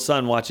 5-year-old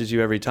son watches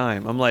you every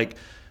time. I'm like,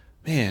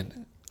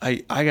 man,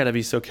 I gotta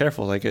be so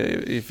careful. Like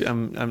if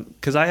I'm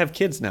because I have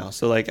kids now,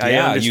 so like I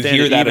understand you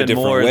hear it that even a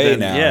different more way than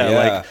now.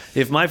 Like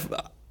if my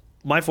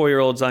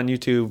 4-year-old's on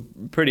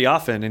YouTube pretty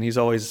often, and he's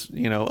always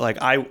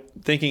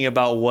thinking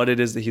about what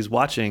it is that he's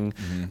watching.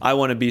 I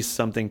want to be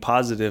something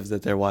positive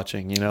that they're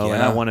watching, and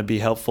I want to be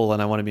helpful,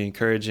 and I want to be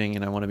encouraging,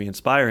 and I want to be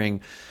inspiring.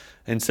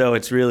 And so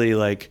it's really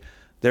like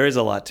there is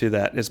a lot to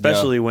that,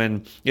 especially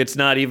when it's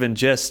not even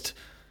just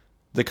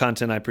the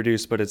content I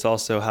produce, but it's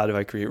also how do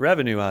I create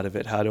revenue out of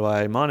it? How do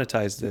I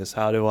monetize this?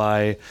 How do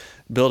I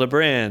build a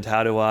brand?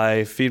 How do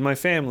I feed my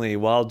family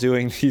while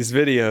doing these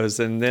videos?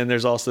 And then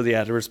there's also the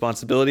added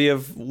responsibility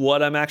of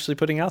what I'm actually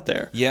putting out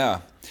there.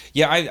 Yeah.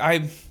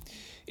 I've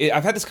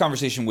had this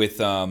conversation with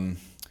a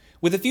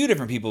few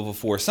different people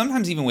before,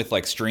 sometimes even with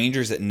like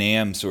strangers at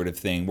NAMM sort of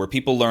thing, where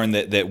people learn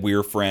that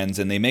we're friends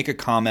and they make a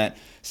comment,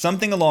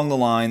 something along the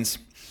lines,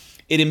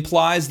 it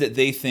implies that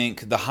they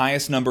think the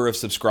highest number of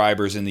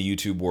subscribers in the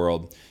YouTube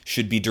world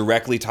should be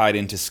directly tied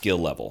into skill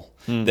level.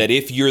 That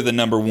if you're the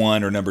number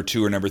 1 or number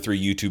 2 or number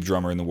 3 YouTube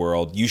drummer in the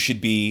world, you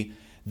should be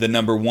the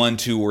number 1,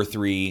 2, or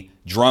 3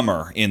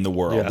 drummer in the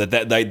world. Yeah.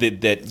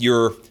 That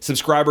your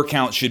subscriber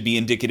count should be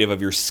indicative of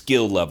your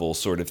skill level,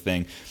 sort of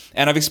thing.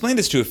 And I've explained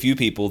this to a few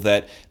people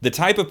that the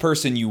type of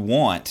person you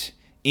want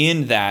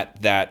in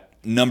that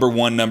number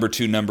 1, number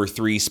 2, number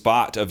 3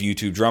 spot of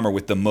YouTube drummer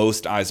with the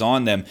most eyes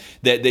on them,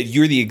 that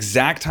you're the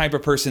exact type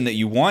of person that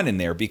you want in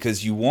there,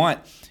 because you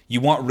want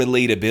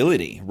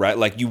relatability, right?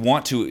 Like you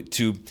want to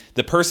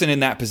the person in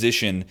that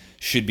position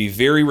should be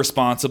very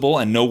responsible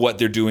and know what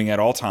they're doing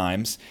at all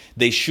times.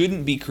 They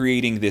shouldn't be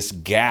creating this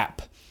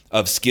gap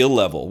of skill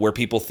level where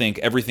people think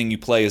everything you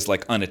play is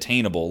like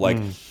unattainable. Like,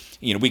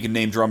 we can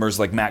name drummers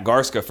like Matt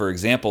Garska, for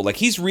example. Like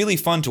he's really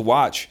fun to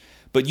watch,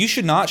 but you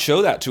should not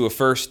show that to a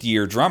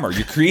first-year drummer.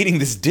 You're creating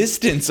this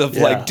distance of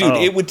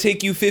it would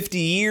take you 50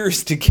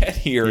 years to get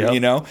here,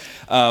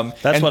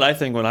 That's what I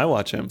think when I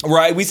watch him.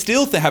 Right. We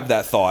still have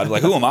that thought,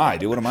 like, who am I?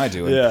 What am I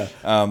doing? Yeah.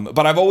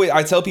 But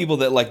I tell people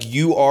that, like,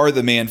 you are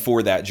the man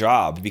for that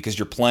job because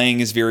your playing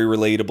is very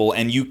relatable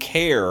and you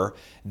care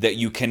that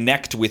you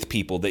connect with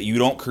people, that you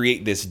don't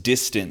create this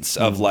distance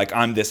of like,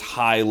 I'm this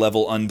high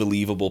level,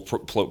 unbelievable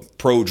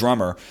pro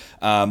drummer,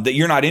 that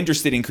you're not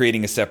interested in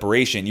creating a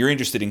separation. You're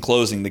interested in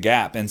closing the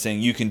gap and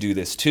saying you can do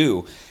this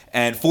too.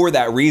 And for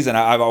that reason,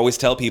 I've always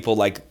tell people,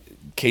 like,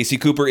 Casey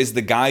Cooper is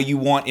the guy you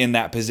want in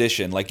that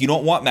position. Like, you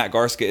don't want Matt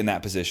Garska in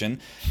that position,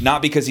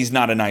 not because he's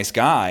not a nice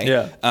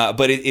guy,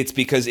 but it's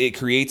because it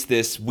creates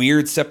this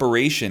weird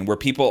separation where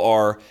people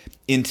are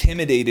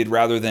intimidated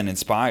rather than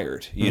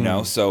inspired,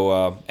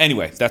 So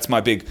anyway, that's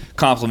my big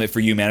compliment for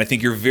you, man. I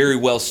think you're very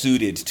well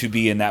suited to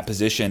be in that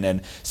position,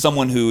 and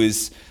someone who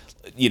is,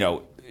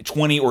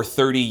 20 or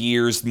 30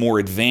 years more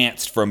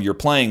advanced from your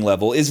playing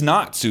level is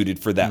not suited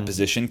for that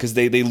position because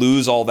they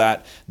lose all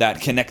that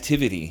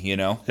connectivity,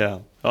 Yeah.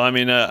 Well, I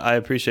mean, I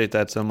appreciate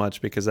that so much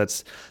because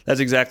that's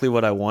exactly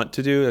what I want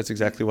to do. That's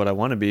exactly what I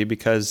want to be,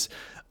 because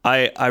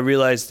I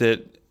realize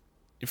that,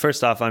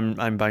 first off,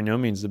 I'm by no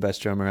means the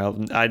best drummer.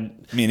 I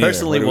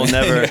personally will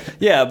never.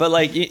 Yeah, but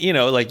like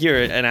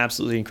you're an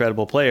absolutely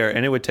incredible player,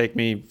 and it would take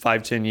me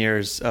 5-10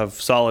 years of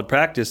solid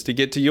practice to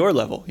get to your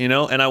level.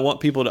 And I want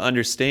people to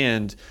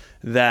understand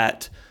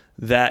that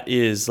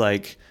is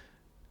like,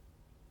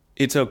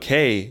 it's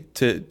okay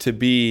to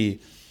be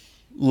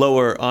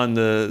lower on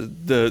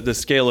the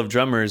scale of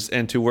drummers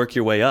and to work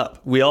your way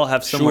up. We all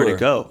have somewhere to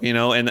go,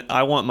 and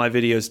I want my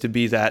videos to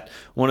be that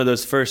one of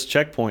those first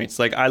checkpoints.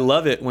 Like, I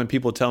love it when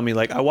people tell me,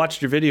 like, I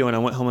watched your video and I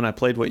went home and I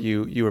played what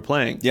you were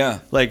playing. Yeah.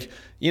 Like,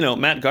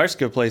 Matt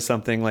Garska plays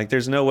something, like,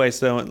 there's no way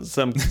some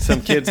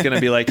kid's going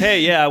to be like, hey,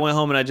 yeah, I went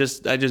home and I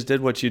just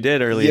did what you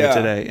did earlier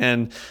today.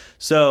 And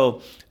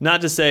so,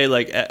 not to say,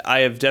 like, I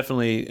have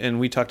definitely, and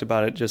we talked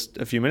about it just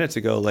a few minutes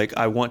ago, like,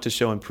 I want to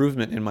show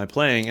improvement in my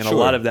playing, and a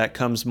lot of that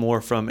comes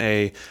more from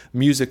a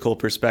musical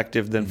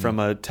perspective than from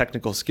a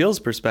technical skills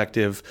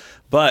perspective.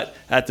 But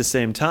at the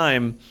same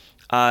time,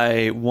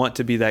 I want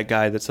to be that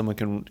guy that someone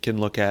can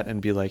look at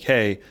and be like,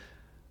 hey,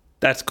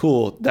 that's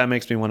cool. That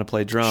makes me want to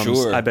play drums.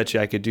 Sure. I bet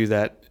you I could do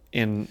that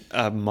in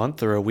a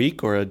month or a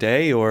week or a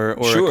day or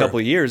a couple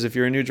of years if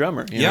you're a new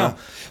drummer. You know?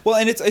 Well,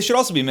 and it should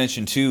also be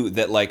mentioned too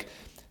that, like,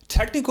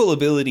 technical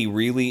ability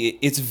really,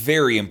 it's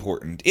very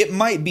important. It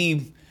might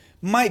be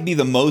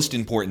the most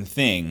important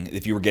thing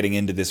if you were getting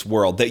into this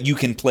world, that you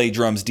can play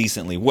drums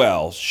decently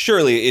well.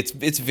 Surely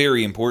it's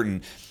very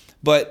important.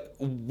 But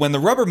when the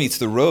rubber meets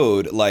the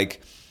road,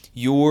 like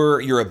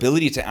your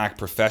ability to act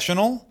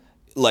professional,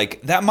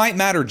 like that might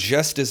matter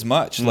just as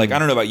much. Like, I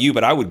don't know about you,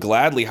 but I would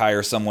gladly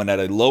hire someone at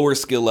a lower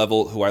skill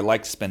level who I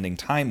like spending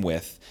time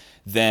with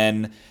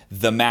than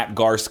the Matt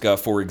Garska,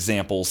 for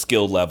example,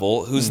 skill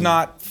level, who's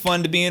not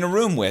fun to be in a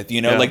room with.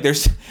 You know, like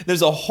there's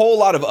a whole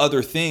lot of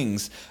other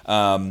things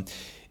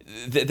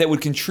that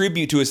would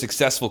contribute to a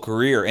successful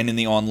career. And in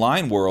the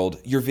online world,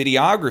 your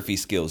videography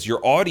skills,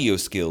 your audio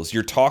skills,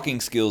 your talking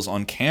skills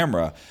on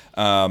camera,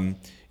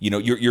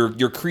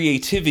 your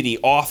creativity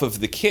off of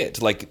the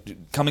kit,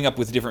 like coming up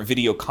with different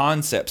video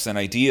concepts and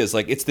ideas.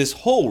 Like, it's this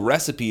whole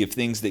recipe of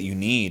things that you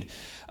need.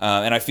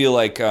 And I feel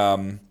like,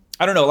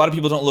 I don't know, a lot of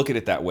people don't look at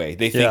it that way.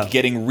 They think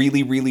getting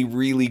really, really,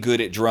 really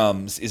good at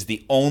drums is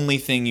the only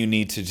thing you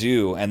need to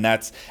do. And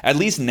that's, at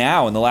least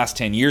now in the last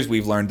 10 years,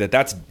 we've learned that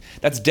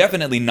that's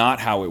definitely not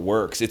how it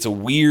works. It's a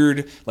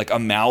weird, like,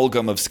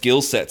 amalgam of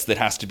skill sets that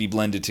has to be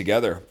blended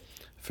together.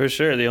 For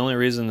sure. The only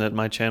reason that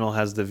my channel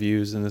has the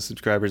views and the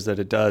subscribers that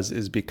it does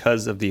is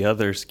because of the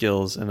other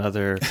skills and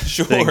other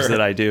things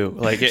that I do.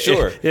 Like,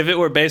 if it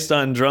were based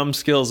on drum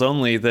skills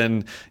only,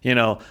 then, you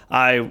know,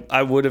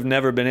 I would have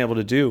never been able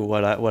to do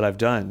what I've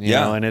done. You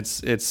know, and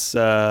it's that's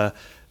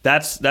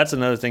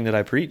another thing that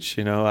I preach.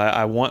 You know,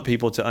 I want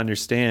people to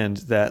understand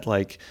that,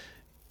 like,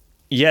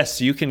 yes,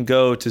 you can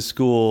go to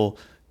school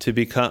to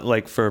become,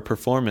 like, for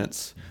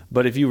performance.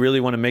 But if you really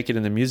want to make it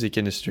in the music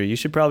industry, you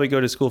should probably go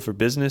to school for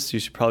business. You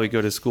should probably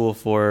go to school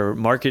for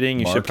marketing.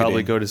 You should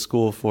probably go to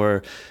school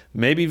for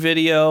maybe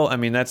video. I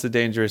mean, that's a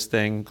dangerous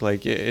thing,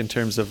 like, in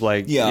terms of,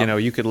 like, you know,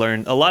 you could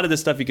learn a lot of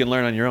this stuff you can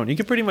learn on your own. You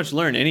can pretty much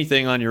learn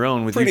anything on your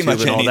own with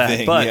YouTube and all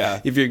that.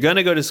 But if you're going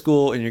to go to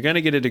school and you're going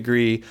to get a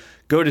degree,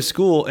 go to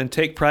school and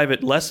take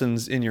private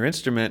lessons in your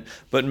instrument,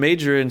 but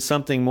major in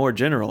something more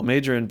general.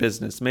 Major in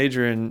business,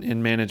 major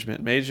in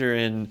management, major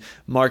in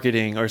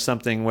marketing, or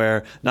something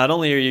where not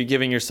only are you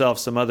giving yourself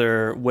some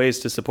other ways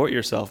to support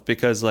yourself,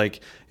 because,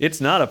 like,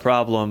 it's not a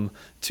problem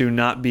to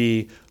not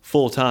be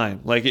full time,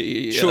 like,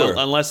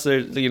 unless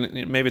there's, you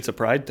know, maybe it's a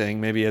pride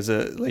thing, maybe as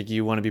a, like,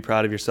 you want to be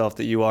proud of yourself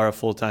that you are a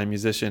full-time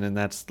musician, and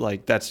that's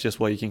just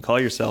what you can call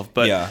yourself.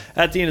 But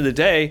at the end of the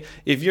day,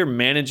 if you're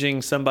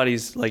managing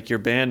somebody's, like, your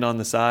band on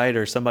the side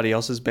or somebody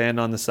else's band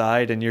on the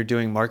side, and you're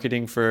doing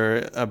marketing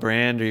for a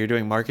brand, or you're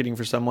doing marketing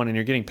for someone, and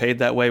you're getting paid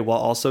that way while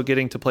also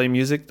getting to play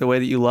music the way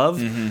that you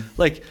love,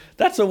 like,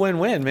 that's a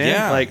win-win,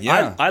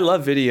 man. I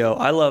love video,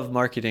 I love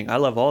marketing, I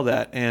love all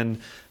that,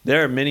 and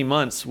there are many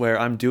months where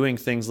I'm doing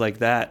things like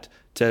that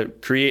to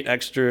create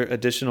extra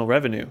additional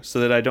revenue, so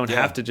that I don't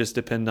have to just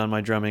depend on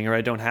my drumming, or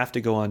I don't have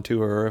to go on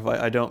tour, or if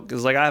I don't,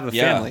 because, like, I have a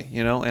family,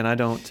 you know, and I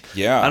don't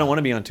want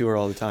to be on tour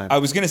all the time. I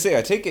was going to say,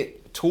 I take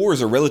it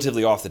tours are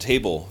relatively off the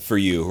table for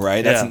you,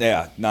 right?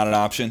 That's not an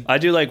option. I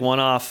do, like,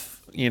 one-off,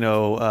 you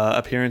know,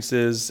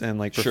 appearances and,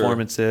 like,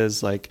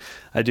 performances. Like,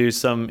 I do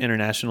some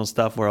international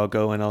stuff where I'll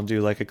go and I'll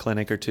do, like, a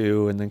clinic or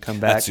two and then come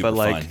back. That's super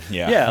like,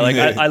 fun. like,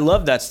 I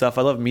love that stuff.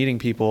 I love meeting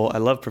people. I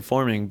love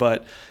performing.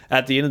 But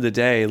at the end of the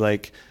day,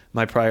 like,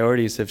 my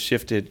priorities have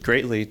shifted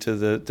greatly to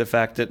the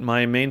fact that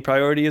my main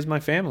priority is my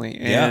family.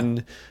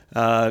 And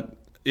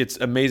it's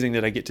amazing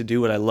that I get to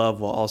do what I love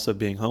while also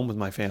being home with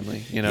my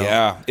family, you know?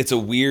 Yeah, it's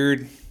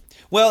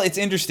it's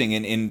interesting.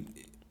 And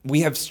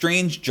we have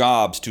strange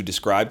jobs to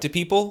describe to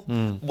people.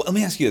 Well, let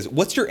me ask you this.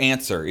 What's your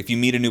answer if you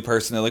meet a new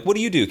person? They're like, what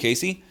do you do,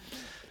 Casey?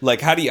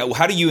 Like, how do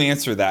you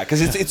answer that?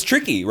 Because it's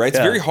tricky, right? It's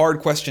a very hard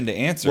question to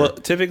answer. Well,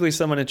 typically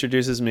someone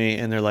introduces me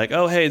and they're like,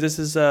 oh, hey, this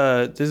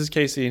is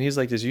Casey, and he's,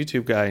 like, this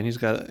YouTube guy, and he's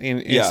got,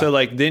 and so,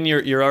 like, then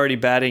you're already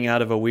batting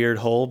out of a weird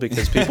hole,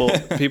 because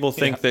people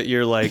think that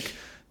you're, like,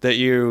 that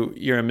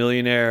you're a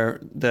millionaire,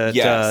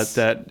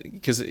 that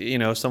because, you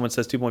know, if someone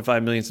says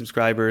 2.5 million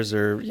subscribers,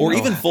 or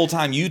even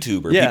full-time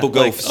YouTuber, people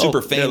go, like,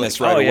 super famous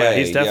right away.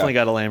 He's definitely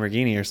got a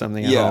Lamborghini or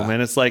something at home,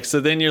 and it's like,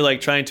 so then you're,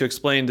 like, trying to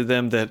explain to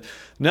them that,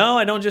 no,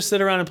 I don't just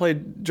sit around and play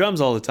drums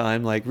all the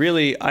time. Like,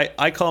 really,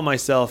 I call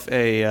myself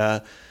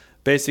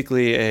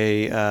basically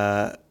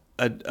a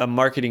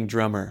marketing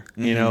drummer,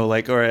 you know,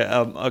 like, or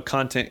a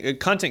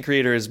content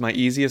creator is my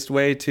easiest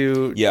way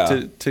to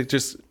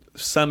just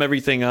sum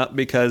everything up,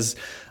 because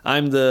I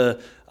am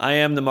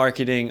the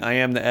marketing, I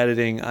am the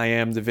editing, I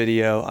am the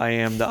video, I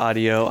am the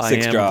audio,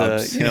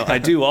 I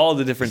do all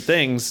the different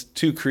things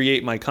to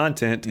create my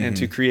content and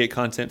to create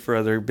content for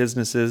other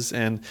businesses.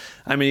 And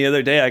I mean, the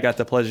other day I got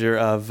the pleasure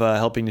of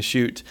helping to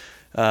shoot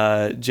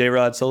J.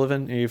 Rod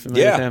Sullivan. Are you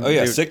familiar with him? Oh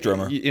yeah, sick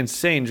drummer.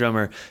 Insane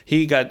drummer.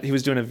 He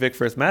was doing a Vic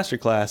Firth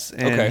masterclass,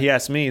 and he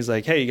asked me, he's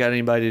like, hey, you got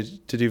anybody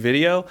to do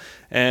video?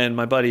 And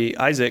my buddy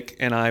Isaac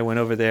and I went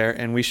over there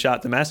and we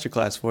shot the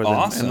masterclass for them.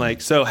 Awesome. And,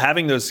 like, so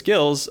having those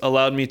skills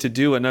allowed me to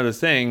do another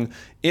thing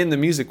in the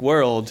music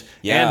world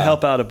and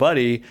help out a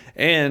buddy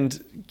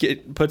and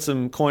put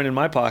some coin in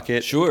my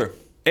pocket. Sure.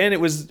 And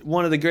it was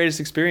one of the greatest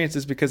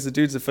experiences because the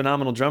dude's a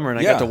phenomenal drummer, and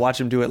I got to watch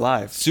him do it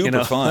live.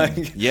 Super fun.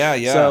 Like, yeah.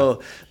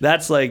 So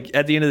that's like,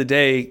 at the end of the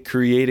day,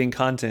 creating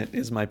content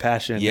is my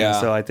passion. Yeah.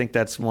 And so I think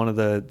that's one of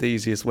the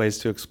easiest ways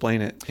to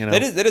explain it.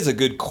 That is a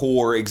good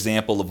core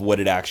example of what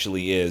it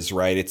actually is,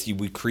 right?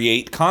 We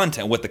create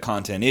content. What the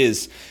content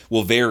is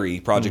will vary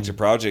project to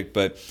project.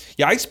 But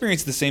yeah, I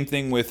experienced the same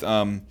thing with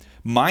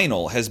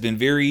Meinl has been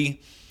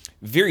very,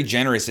 very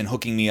generous in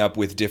hooking me up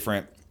with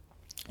different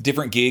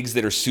gigs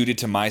that are suited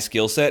to my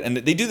skill set, and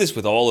they do this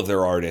with all of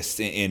their artists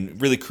in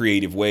really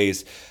creative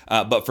ways.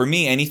 But for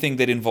me, anything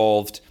that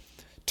involved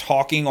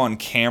talking on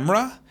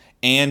camera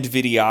and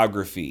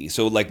videography,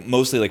 so like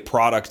mostly like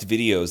product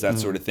videos, that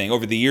sort of thing.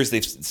 Over the years,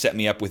 they've set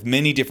me up with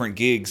many different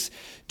gigs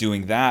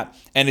doing that,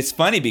 and it's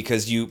funny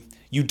because you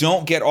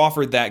don't get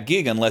offered that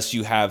gig unless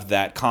you have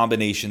that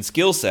combination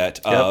skill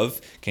set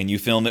of can you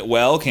film it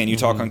well, can you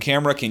talk on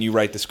camera, can you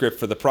write the script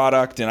for the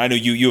product, and I know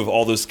you have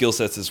all those skill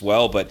sets as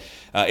well, but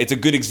it's a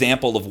good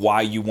example of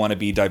why you want to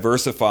be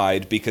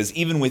diversified, because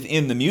even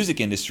within the music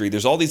industry,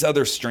 there's all these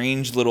other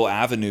strange little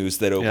avenues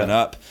that open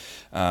up.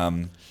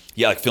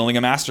 Like filming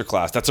a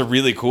masterclass. That's a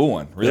really cool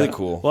one. Really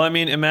cool. Well, I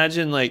mean,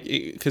 imagine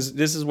because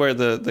this is where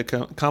the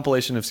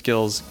compilation of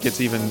skills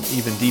gets even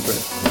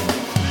deeper.